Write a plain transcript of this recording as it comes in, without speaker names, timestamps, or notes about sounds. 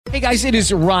Hey guys, it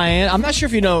is Ryan. I'm not sure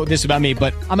if you know this about me,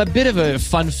 but I'm a bit of a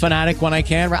fun fanatic when I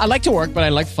can. I like to work, but I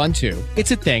like fun too.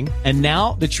 It's a thing. And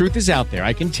now the truth is out there.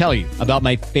 I can tell you about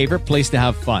my favorite place to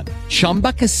have fun.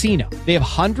 Chumba Casino. They have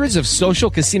hundreds of social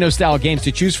casino style games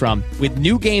to choose from with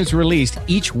new games released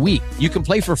each week. You can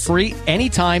play for free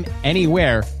anytime,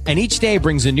 anywhere. And each day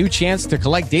brings a new chance to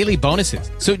collect daily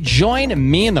bonuses. So join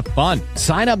me in the fun.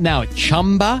 Sign up now at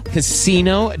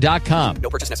ChumbaCasino.com. No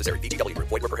purchase necessary. VGW.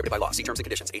 Void where prohibited by law. See terms and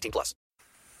conditions. 18+.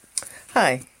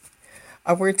 Hi.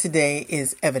 Our word today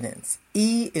is evidence.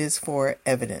 E is for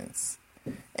evidence.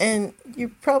 And you're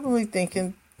probably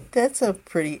thinking, that's a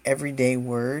pretty everyday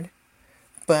word.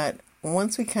 But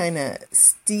once we kind of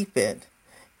steep it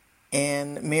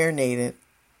and marinate it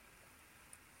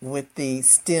with the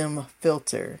STEM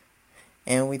filter,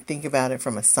 and we think about it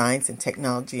from a science and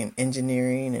technology and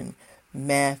engineering and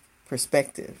math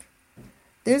perspective,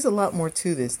 there's a lot more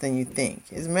to this than you think.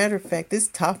 As a matter of fact, this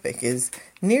topic is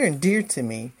near and dear to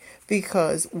me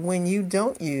because when you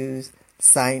don't use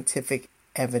scientific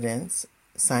evidence,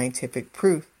 scientific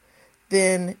proof,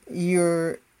 then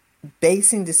you're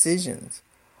basing decisions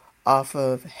off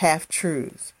of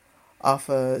half-truths, off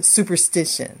of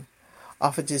superstition,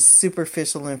 off of just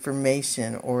superficial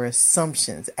information or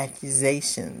assumptions,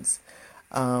 accusations,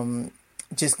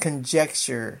 just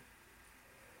conjecture,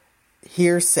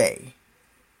 hearsay,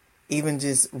 even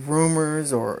just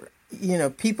rumors, or,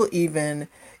 people even,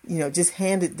 just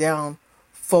handed down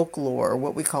folklore, or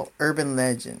what we call urban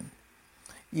legend.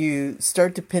 You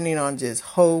start depending on just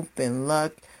hope and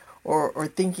luck, or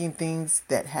thinking things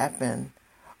that happen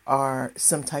are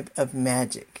some type of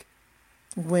magic,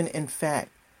 when in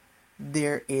fact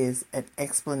there is an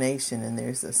explanation and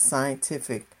there's a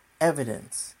scientific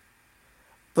evidence.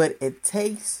 But it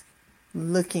takes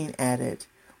looking at it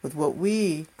with what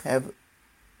we have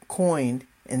coined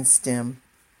in STEM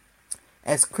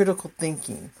as critical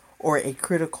thinking or a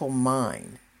critical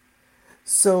mind.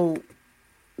 So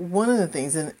one of the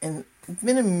things, and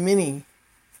been in many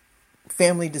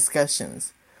family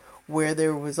discussions where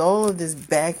there was all of this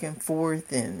back and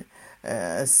forth and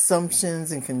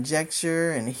assumptions and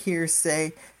conjecture and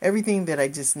hearsay, everything that I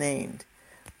just named.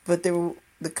 But the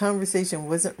conversation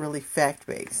wasn't really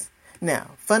fact-based.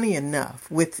 Now, funny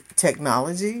enough, with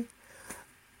technology,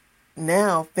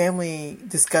 now family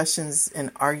discussions and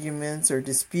arguments or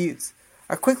disputes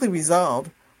are quickly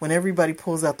resolved when everybody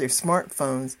pulls out their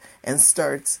smartphones and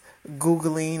starts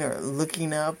Googling or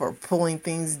looking up or pulling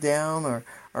things down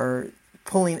or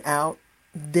pulling out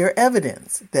their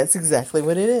evidence. That's exactly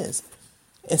what it is.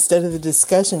 Instead of the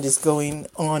discussion just going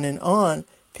on and on,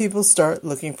 people start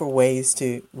looking for ways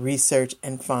to research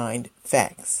and find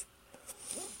facts.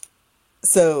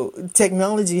 So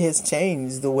technology has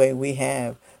changed the way we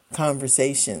have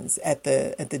conversations at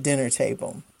the dinner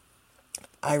table.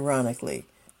 Ironically,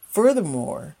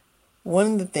 furthermore,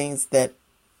 one of the things that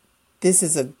this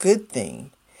is a good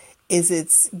thing is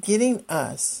it's getting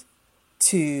us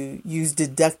to use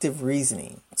deductive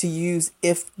reasoning, to use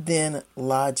if-then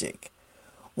logic.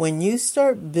 When you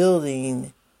start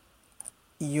building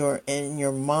in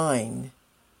your mind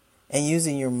and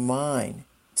using your mind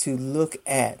to look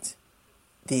at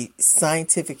the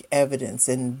scientific evidence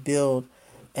and build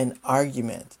an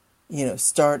argument,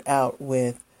 start out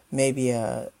with maybe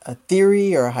a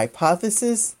theory or a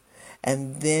hypothesis,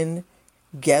 and then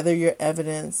gather your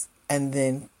evidence and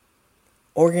then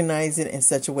organize it in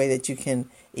such a way that you can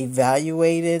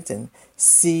evaluate it and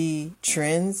see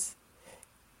trends,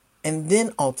 and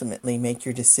then ultimately make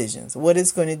your decisions. What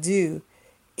it's going to do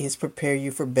is prepare you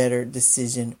for better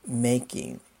decision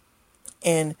making.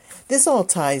 And this all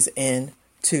ties in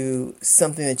to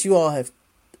something that you all have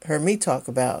heard me talk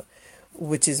about,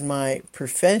 which is my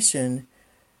profession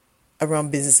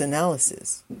around business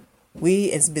analysis.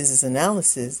 We as business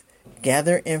analysts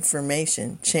gather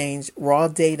information, change raw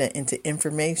data into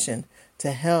information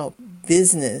to help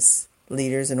business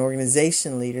leaders and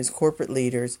organization leaders, corporate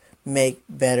leaders, make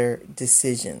better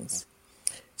decisions.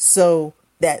 So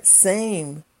that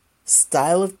same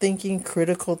style of thinking,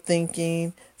 critical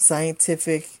thinking,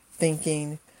 scientific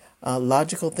thinking,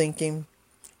 logical thinking,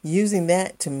 using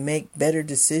that to make better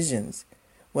decisions,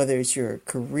 whether it's your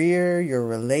career, your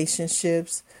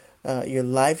relationships, your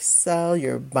lifestyle,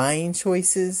 your buying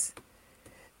choices.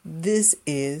 This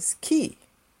is key.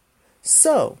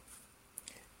 So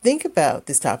think about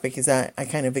this topic as I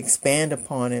kind of expand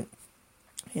upon it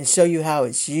and show you how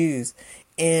it's used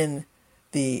in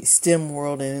the STEM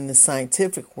world and in the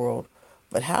scientific world.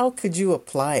 But how could you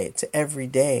apply it to every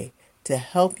day to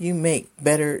help you make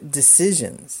better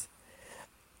decisions?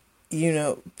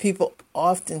 People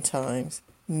oftentimes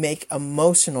make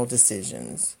emotional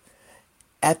decisions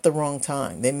at the wrong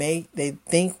time. They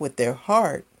think with their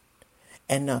heart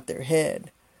and not their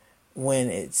head when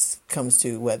it comes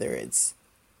to whether it's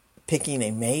picking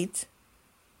a mate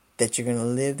that you're going to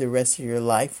live the rest of your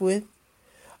life with,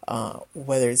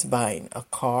 whether it's buying a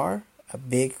car, a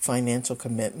big financial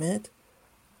commitment,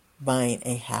 buying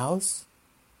a house,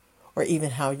 or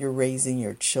even how you're raising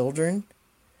your children.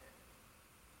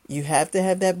 You have to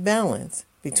have that balance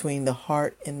between the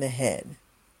heart and the head.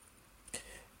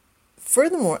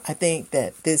 Furthermore, I think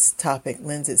that this topic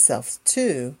lends itself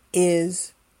to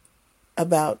is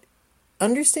about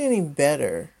understanding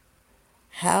better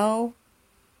how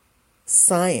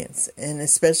science, and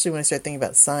especially when I start thinking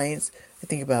about science, I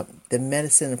think about the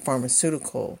medicine and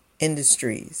pharmaceutical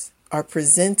industries, are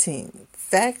presenting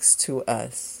facts to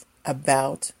us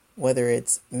about whether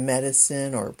it's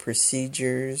medicine or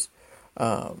procedures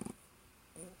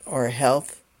or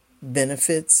health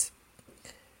benefits.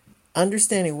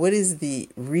 Understanding what is the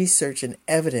research and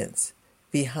evidence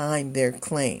behind their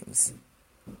claims.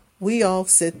 We all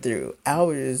sit through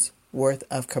hours worth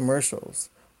of commercials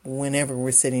whenever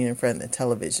we're sitting in front of the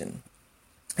television,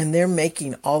 and they're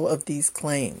making all of these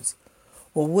claims.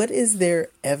 Well, what is their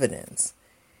evidence?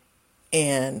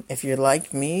 And if you're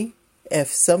like me, if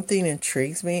something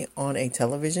intrigues me on a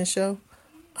television show,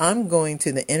 I'm going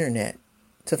to the internet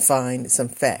to find some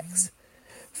facts.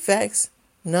 Facts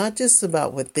not just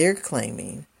about what they're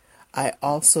claiming. I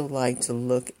also like to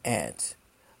look at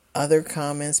other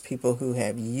comments, people who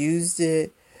have used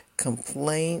it,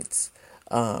 complaints,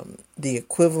 the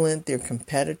equivalent, their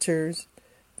competitors.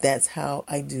 That's how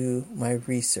I do my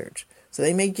research. So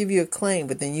they may give you a claim,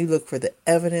 but then you look for the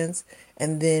evidence,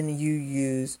 and then you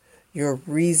use your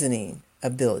reasoning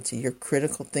ability, your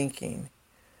critical thinking,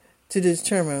 to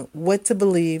determine what to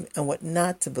believe and what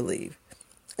not to believe.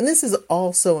 And this is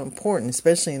also important,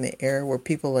 especially in the era where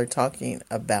people are talking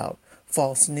about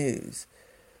false news.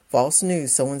 False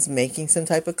news, someone's making some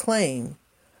type of claim,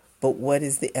 but what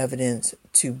is the evidence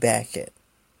to back it?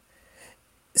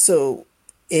 So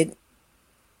it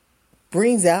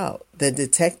brings out the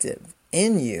detective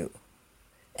in you,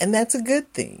 and that's a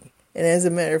good thing. And as a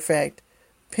matter of fact,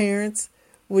 parents,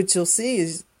 what you'll see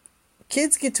is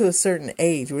kids get to a certain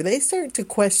age where they start to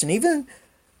question, even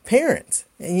parents.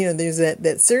 And there's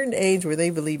that certain age where they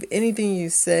believe anything you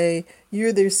say,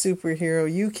 you're their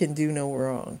superhero, you can do no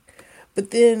wrong.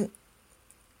 But then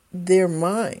their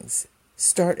minds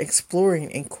start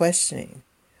exploring and questioning.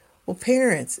 Well,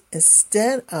 parents,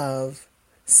 instead of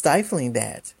stifling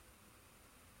that,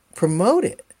 promote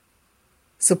it,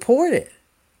 support it,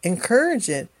 encourage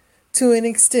it to an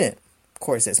extent. Of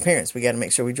course, as parents, we got to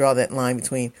make sure we draw that line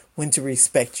between when to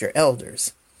respect your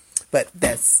elders. But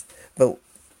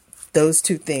those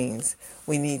two things,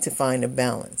 we need to find a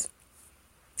balance.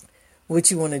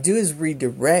 What you want to do is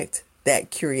redirect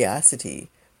that curiosity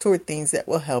toward things that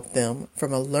will help them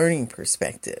from a learning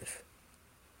perspective.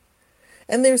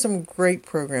 And there's some great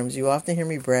programs. You often hear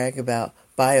me brag about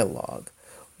Biologe,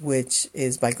 which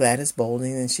is by Gladys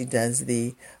Boulding, and she does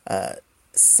the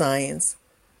science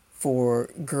for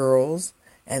girls,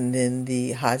 and then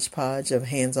the hodgepodge of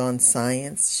hands-on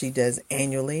science she does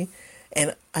annually.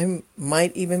 And I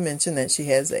might even mention that she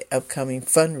has an upcoming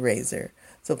fundraiser.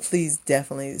 So please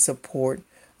definitely support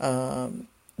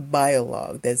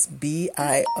Biologe. That's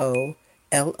BIOLOGE.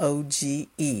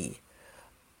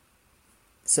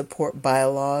 Support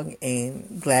Biologe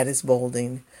and Gladys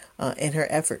Boulding in her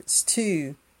efforts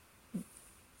to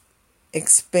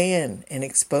expand and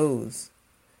expose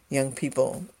young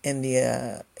people in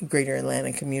the greater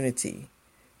Atlanta community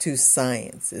to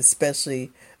science,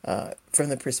 especially from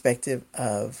the perspective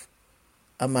of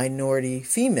a minority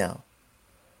female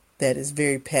that is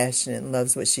very passionate and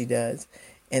loves what she does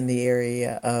in the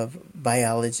area of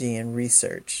biology and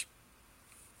research.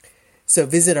 So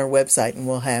visit our website and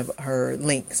we'll have her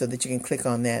link so that you can click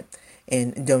on that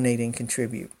and donate and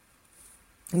contribute.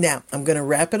 Now, I'm going to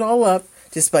wrap it all up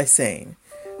just by saying,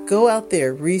 go out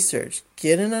there, research,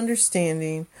 get an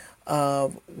understanding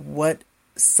of what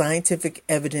scientific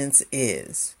evidence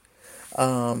is.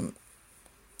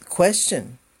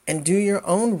 Question and do your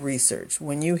own research.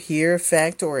 When you hear a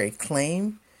fact or a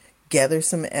claim, gather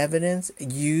some evidence,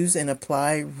 use and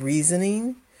apply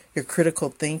reasoning, your critical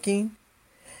thinking,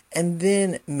 and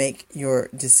then make your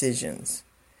decisions.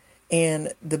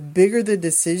 And the bigger the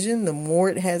decision, the more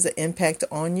it has an impact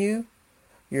on you,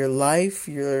 your life,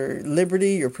 your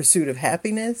liberty, your pursuit of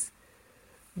happiness,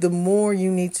 the more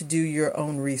you need to do your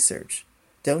own research.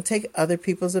 Don't take other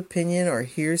people's opinion or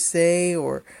hearsay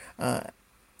or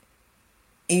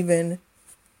even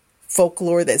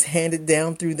folklore that's handed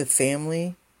down through the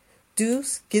family. Do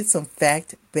get some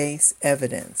fact-based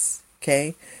evidence.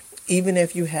 Okay? Even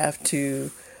if you have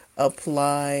to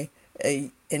apply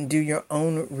and do your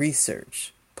own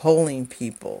research, polling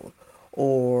people,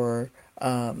 or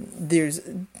there's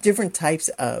different types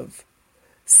of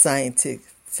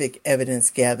scientific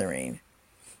evidence gathering.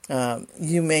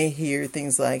 You may hear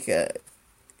things like,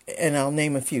 and I'll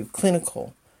name a few,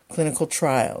 clinical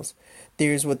trials.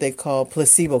 There's what they call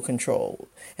placebo control,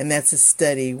 and that's a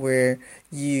study where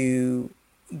you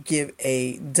give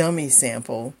a dummy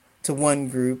sample to one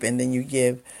group and then you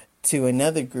give to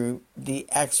another group the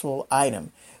actual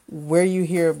item. Where you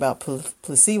hear about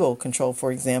placebo control,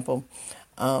 for example,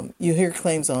 you hear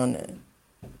claims on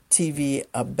TV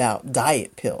about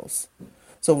diet pills.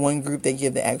 So one group, they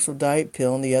give the actual diet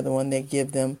pill, and the other one, they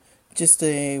give them just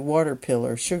a water pill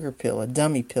or sugar pill, a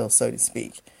dummy pill, so to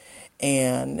speak.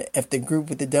 And if the group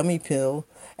with the dummy pill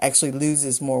actually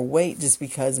loses more weight just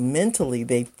because mentally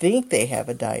they think they have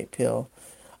a diet pill,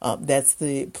 that's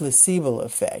the placebo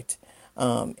effect.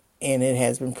 And it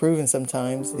has been proven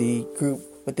sometimes the group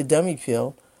with the dummy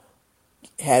pill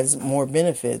has more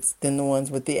benefits than the ones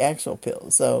with the actual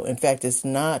pill. So, in fact, it's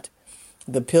not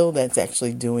the pill that's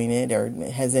actually doing it or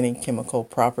has any chemical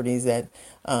properties that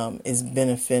is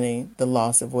benefiting the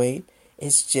loss of weight.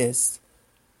 It's just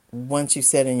once you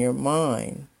set in your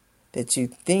mind that you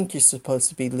think you're supposed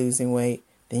to be losing weight,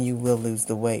 then you will lose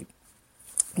the weight.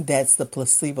 That's the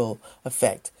placebo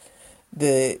effect.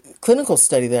 The clinical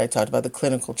study that I talked about, the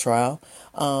clinical trial,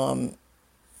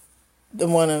 I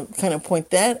want to kind of point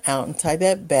that out and tie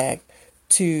that back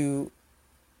to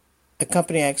a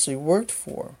company I actually worked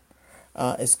for.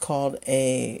 It's called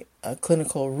a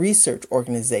clinical research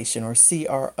organization, or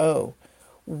CRO,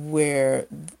 where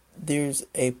there's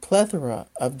a plethora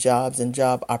of jobs and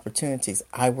job opportunities.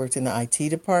 I worked in the IT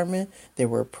department. There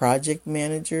were project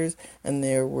managers, and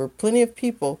there were plenty of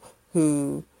people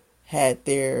who had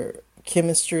their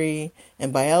chemistry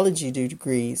and biology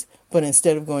degrees, but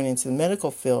instead of going into the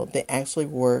medical field, they actually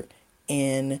work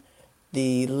in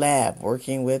the lab,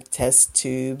 working with test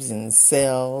tubes and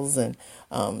cells, and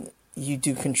you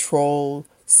do control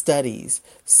studies,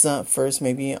 some first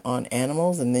maybe on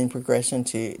animals and then progression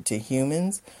to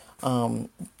humans.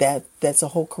 That's a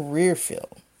whole career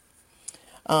field.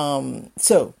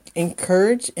 So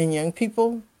encourage in young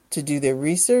people to do their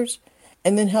research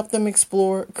and then help them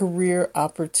explore career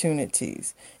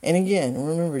opportunities. And again,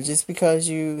 remember, just because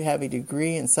you have a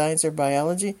degree in science or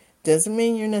biology doesn't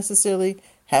mean you necessarily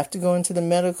have to go into the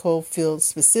medical field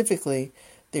specifically.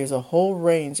 There's a whole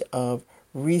range of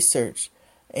research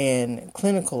and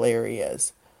clinical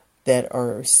areas that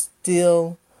are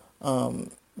still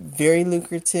very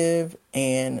lucrative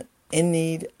and in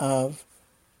need of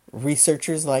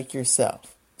researchers like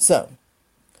yourself. So,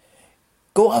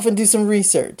 go off and do some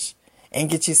research and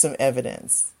get you some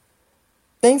evidence.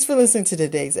 Thanks for listening to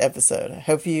today's episode. I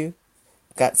hope you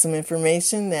got some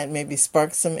information that maybe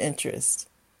sparked some interest.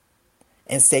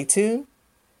 And stay tuned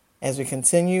as we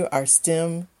continue our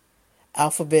STEM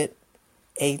alphabet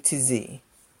A to Z.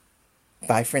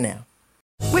 Bye for now.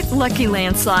 With Lucky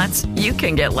Land Slots, you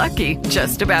can get lucky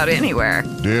just about anywhere.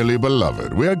 Dearly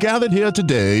beloved, we are gathered here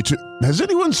today to... Has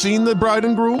anyone seen the bride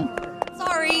and groom?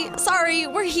 Sorry,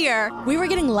 we're here. We were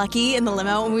getting lucky in the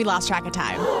limo and we lost track of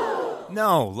time.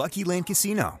 No, Lucky Land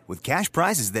Casino, with cash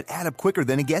prizes that add up quicker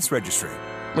than a guest registry.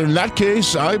 In that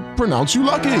case, I pronounce you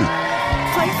lucky.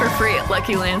 Play for free at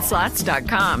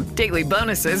LuckyLandSlots.com. Daily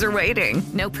bonuses are waiting.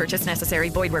 No purchase necessary.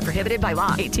 Void where prohibited by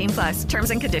law. 18+. Terms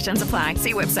and conditions apply.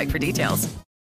 See website for details.